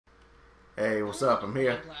Hey, what's up? I'm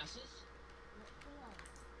here.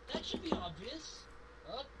 That should be obvious.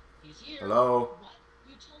 Oh, he's here. Hello? What?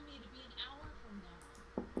 You told me to be an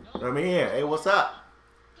hour from now. No. I'm here. Hey, what's up?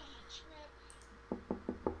 God,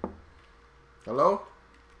 Trip. Hello?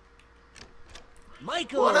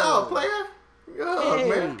 Michael! What up, player? Yo, Hey,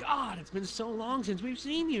 man. God, it's been so long since we've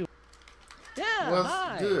seen you. Yeah, What's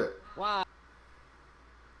hi. good? Wow.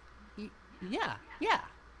 Yeah.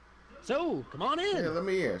 So, come on in. Yeah, let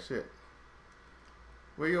me in. Shit.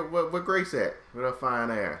 Where Grace at? With her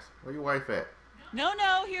fine ass. Where your wife at? No,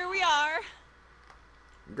 here we are.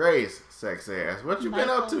 Grace, sex ass. What you been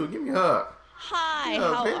up to? Give me a hug. Hi, Yeah,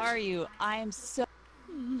 how bitch. are you? I am so...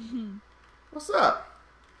 What's up?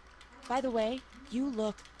 By the way, you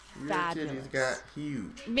look Your fabulous. titties got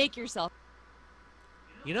huge. Make yourself...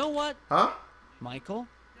 You know what, Huh? Michael?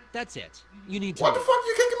 That's it. You need to What the leave. fuck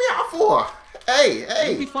you kicking me out for? Hey,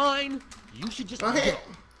 You'll be hey. fine. You should just Go go. ahead.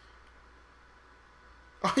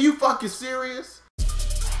 Are you fucking serious?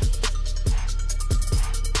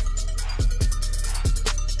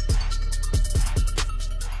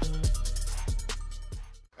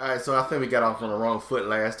 Alright, so I think we got off on the wrong foot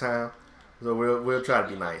last time. So we'll try to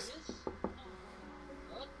be nice.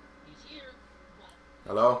 Oh, he's here.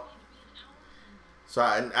 Hello? So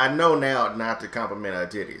I know now not to compliment her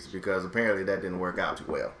titties because apparently that didn't work out too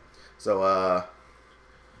well. So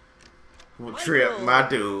Trip, Michael. my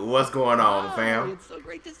dude, what's going on, Hi, fam? it's so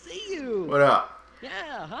great to see you. What up?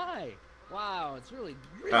 Yeah, hi. Wow, it's really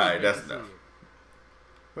All right, great that's to see enough. you.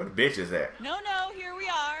 Where the bitch is at? No, here we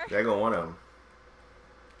are. There go one of them.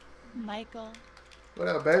 Michael. What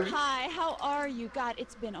up, baby? Hi, how are you? God,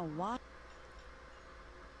 it's been a while.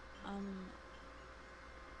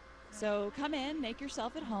 So come in, make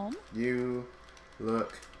yourself at home. You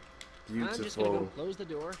look I'm just gonna go beautiful, close the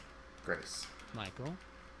door. Grace. Michael,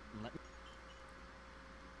 let me...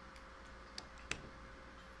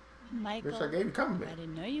 Michael, Bitch, I gave you if I compliment.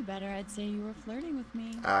 didn't know you better, I'd say you were flirting with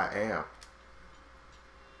me. I am.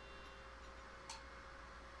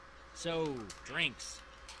 So, drinks.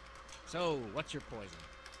 So, what's your poison?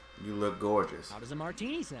 You look gorgeous. How does a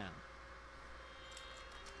martini sound?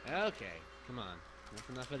 Okay, come on.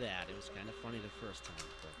 Enough of that. It was kind of funny the first time,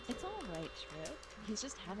 but... It's all right, Trip. He's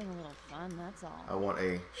just having a little fun, that's all. I want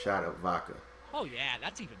a shot of vodka. Oh yeah,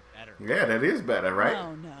 that's even better. Yeah, that is better, right?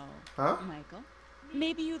 No. Huh? Michael.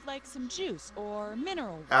 Maybe you'd like some juice or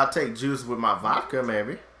mineral water. I'll take juice with my vodka,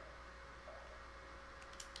 maybe.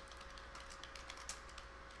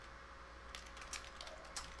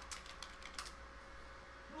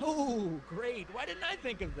 Oh, great. Why didn't I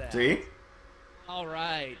think of that? See? All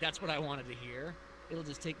right, that's what I wanted to hear. It'll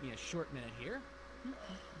just take me a short minute here.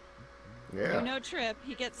 Yeah. You know, Trip,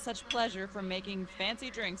 he gets such pleasure from making fancy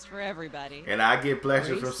drinks for everybody. And I get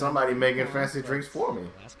pleasure Grace, from somebody making come on, fancy let's drinks for me.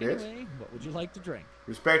 Ask Bitch. anyway, what would you like to drink?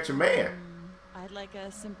 Respect your man. I'd like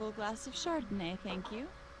a simple glass of Chardonnay, thank you.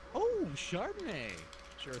 Oh, Chardonnay.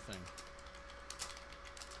 Sure thing.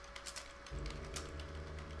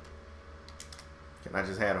 Can I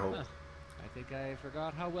just have a whole... Huh. I think I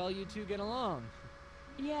forgot how well you two get along.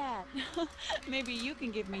 Yeah, maybe you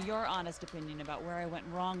can give me your honest opinion about where I went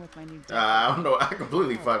wrong with my new date. I don't know. I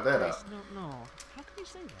completely fucked that Grace, up. No. How can you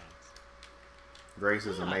say that? Grace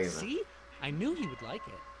is Ah, amazing. See? I knew he would like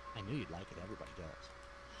it. I knew you'd like it. Everybody does.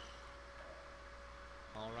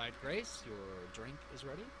 All right, Grace, your drink is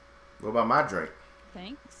ready. What about my drink?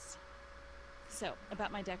 Thanks. So,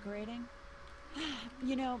 about my decorating?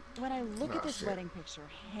 You know, when I look Oh, at this shit. wedding picture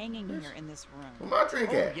hanging here in this Where room, my drink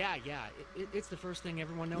Oh, at? yeah. It's the first thing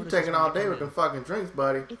everyone You notices. taking when all they day come with in. them fucking drinks,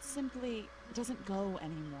 buddy. it simply doesn't go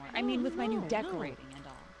anymore. I mean, with my new no. decorating and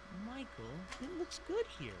all. Michael, it looks good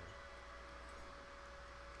here.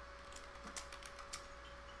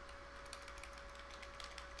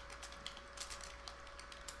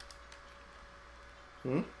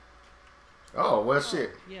 Oh, well,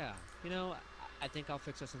 shit. Yeah. You know, I think I'll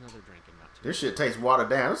fix us another drink and not too. This shit tastes watered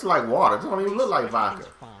down. It's like water. It don't even look like vodka.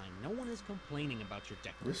 Everything's fine. No one is complaining about your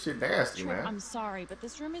decoration. This shit nasty, Trip, man. I'm sorry, but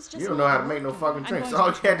this room is just You don't know not how to make no working. fucking I'm drinks. going All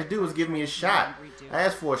you to had to do was give me a shot. redo. I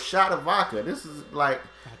asked for a shot of vodka. This is like,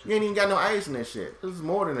 you ain't even got no ice in this shit. This is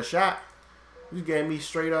more than a shot. You gave me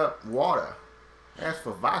straight up water. I asked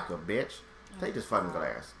for vodka, bitch. Take this fucking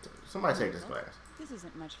glass. Somebody take this glass. This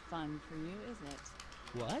isn't much fun for you, is it?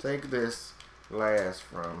 What? Take this glass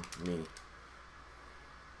from me.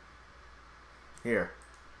 Here.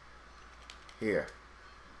 Here.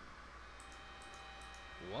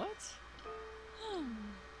 What?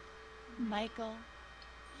 Michael,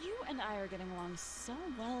 you and I are getting along so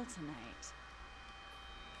well tonight.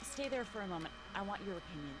 Stay there for a moment. I want your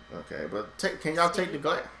opinion. Okay, but can y'all take the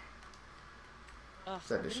glass? Ugh,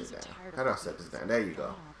 Set I'm this getting shit so down. tired How of do I this set this down? There you go.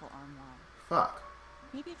 awful armoire. Fuck.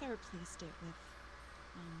 Maybe if I replaced it with,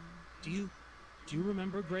 Do you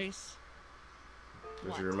remember, Grace?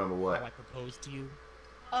 Does What? you remember How what? I proposed to you?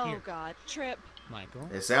 oh Here. God, Trip. Michael.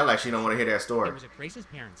 It sounds like she don't want to hear that It story. was at Grace's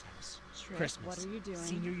parents' house. Trip, Christmas. what are you doing?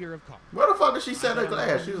 Senior year of college. Where the fuck did she set her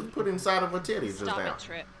glass? She was put inside of her titties just Stop now. it,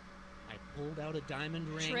 Trip. I pulled out a diamond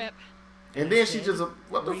ring. Trip. And then she just,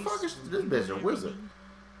 what the fuck is this bitch a wizard?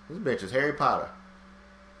 This bitch is Harry Potter.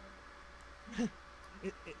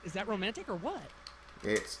 Is that romantic or what?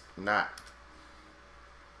 It's not.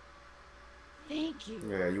 Thank you.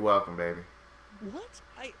 Yeah, you're welcome, baby. What?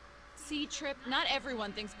 See, Trip, not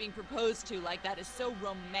everyone thinks being proposed to like that is so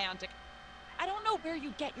romantic. I don't know where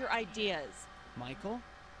you get your ideas. Michael?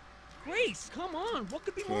 Grace, come on. What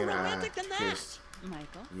could be more Can I romantic than that? kiss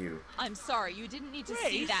Michael? you? I'm sorry, you didn't need to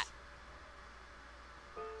see Grace? that.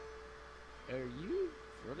 Are you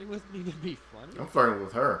flirting with me to be funny? I'm flirting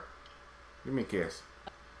with her. Give me a kiss.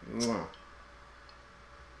 Mwah.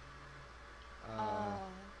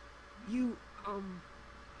 You,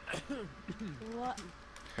 What?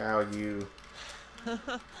 How you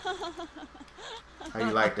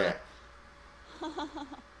like that?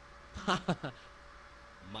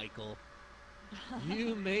 Michael.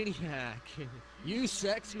 You maniac. You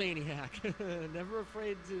sex maniac. Never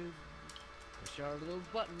afraid to push our little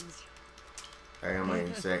buttons. I am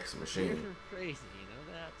a sex You're machine. crazy, you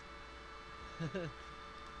know that?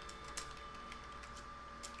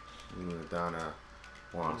 You and Donna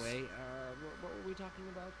once. Anyway, what were we talking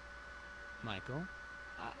about? Michael,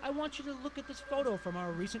 I want you to look at this photo from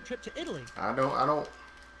our recent trip to Italy. I don't.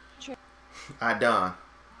 Trip. I done.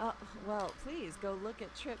 Well, please go look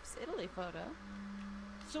at Trip's Italy photo.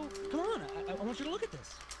 So, come on, I want you to look at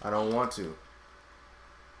this. I don't want to.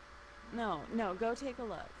 No, go take a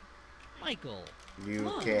look. Michael, You come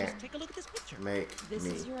on, can't just take a look at this picture. make This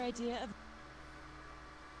me. is your idea of...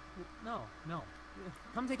 No.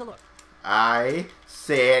 Come take a look. I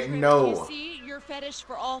said Trip, no. You see, your fetish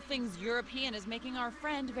for all things European is making our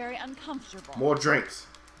friend very uncomfortable. More drinks.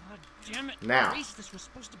 God damn it. Now. Grace, this was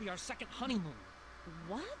supposed to be our second honeymoon.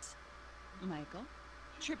 What? Michael?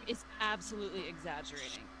 Trip is absolutely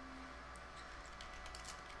exaggerating.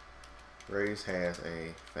 Grace has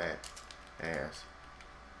a fat ass.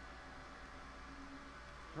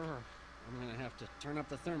 I'm gonna have to turn up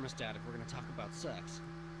the thermostat if we're gonna talk about sex.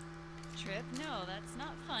 Trip, no, that's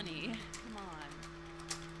not funny. Come on.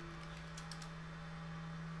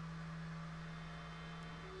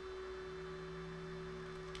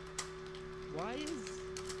 Why is...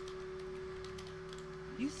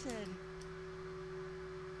 You said...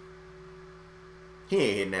 He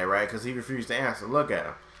ain't hitting that right because he refused to answer. Look at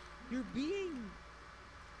him. You're being...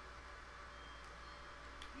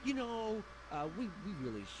 You know, we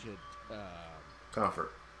really should,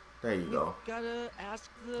 Comfort. There you go. gotta ask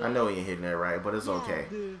the... I know he ain't hitting that right, but it's Yeah, okay.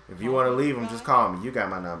 the If you want to leave him, guy. just call me. You got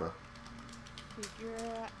my number. Figure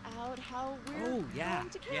out how we're Oh, yeah, going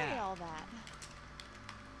to carry yeah. all that.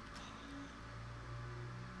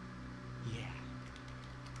 Yeah.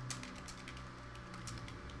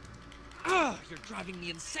 Ugh, you're driving me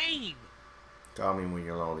insane! Call me when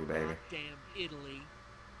you're lonely, baby. Goddamn Italy.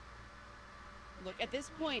 Look, at this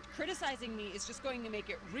point, criticizing me is just going to make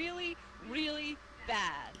it really, really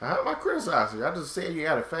bad. How am I criticizing you? I just said you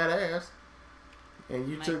got a fat ass. And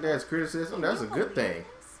you took that as criticism. That's a good thing.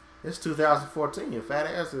 It's 2014. Your fat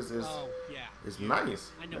ass is Oh, yeah. is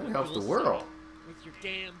nice. I know That what helps the you'll world. say. With your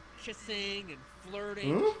damn kissing and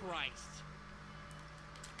flirting. Hmm? Christ.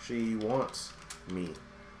 She wants me.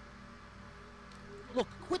 Look,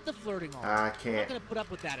 quit the flirting already. I I'm not can't gonna put up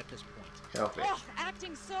with that at this point. help it. Ugh,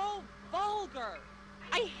 acting so vulgar.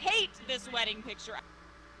 I hate this wedding picture.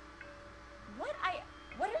 What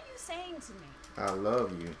are you saying to me? I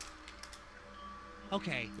love you.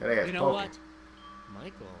 Okay, That ass you know poking. what?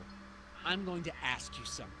 Michael, I'm going to ask you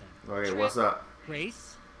something. Okay, Trip. what's up?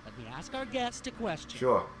 Grace, let me ask our guest a question.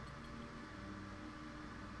 Sure.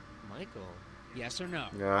 Michael, yes or no?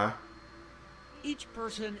 Nah. Each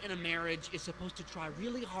person in a marriage is supposed to try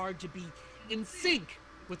really hard to be in sync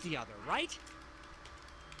with the other, right?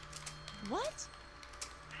 What?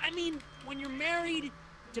 I mean, when you're married,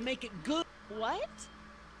 to make it good. What?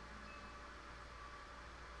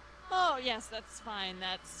 Oh, yes, that's fine.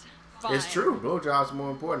 That's fine. It's true. Blowjob's more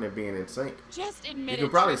important than being in sync. Just admit You it.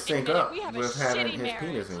 could probably Trip, sync admit it. up We have with a having shitty his marriage.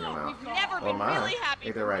 penis in your mouth. We've never Or been mine. really happy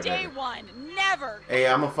Ain't that from right, day baby? one. Never. Hey,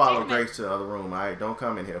 I'm gonna follow Damn it. Grace to the other room. Alright, don't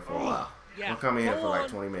come in here for a while. Yeah, Don't come in here go for like on,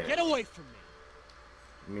 20 minutes. Get away from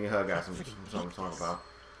me. Me and her got something to talk about.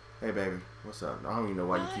 Hey, baby, what's up? I don't even know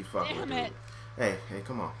why you keep God fucking with damn me. it. Hey,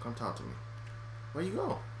 come on, come talk to me. Where you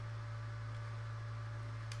go?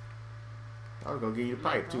 I was gonna give you the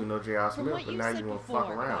pipe too, no J.R. From Smith, what but you now said you wanna before fuck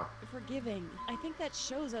around. about forgiving, I think that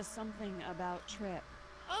shows us something about Trip.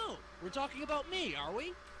 Oh, we're talking about me, are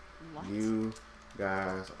we? What? You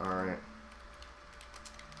guys aren't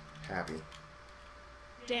happy.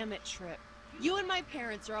 Damn it, Trip. You and my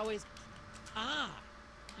parents are always... Ah,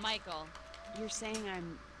 Michael, you're saying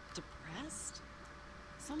I'm depressed?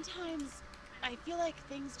 Sometimes I feel like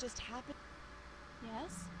things just happen.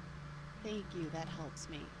 Yes? Thank you, that helps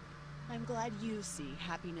me. I'm glad you see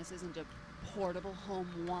happiness isn't a portable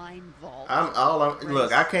home wine vault.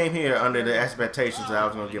 Look, I came here under the expectations that I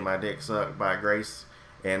was gonna get my dick sucked by Grace,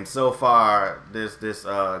 and so far this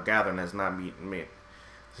gathering has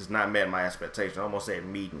not met my expectation. I almost said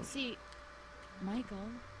meeting. See, Michael,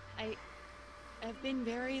 I've been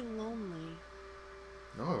very lonely.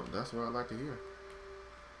 No, that's what I like to hear.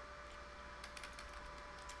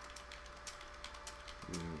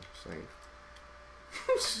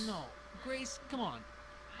 Safe. no. Grace, come on.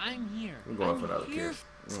 I'm here. I'm going for I'm the other here.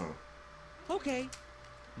 kiss. Okay.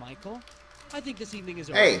 Michael, I think this evening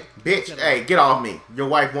is over. Hey, bitch. Hey, get off me. Your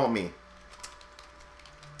wife want me.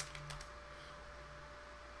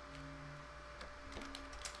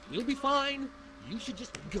 We'll be fine. You should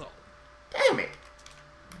just go. Damn it.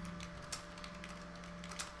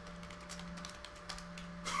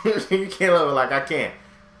 You can't love it like I can.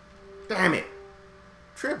 Damn it.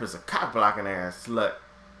 Trip is a cock blocking ass slut.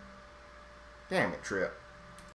 Damn it, Trip.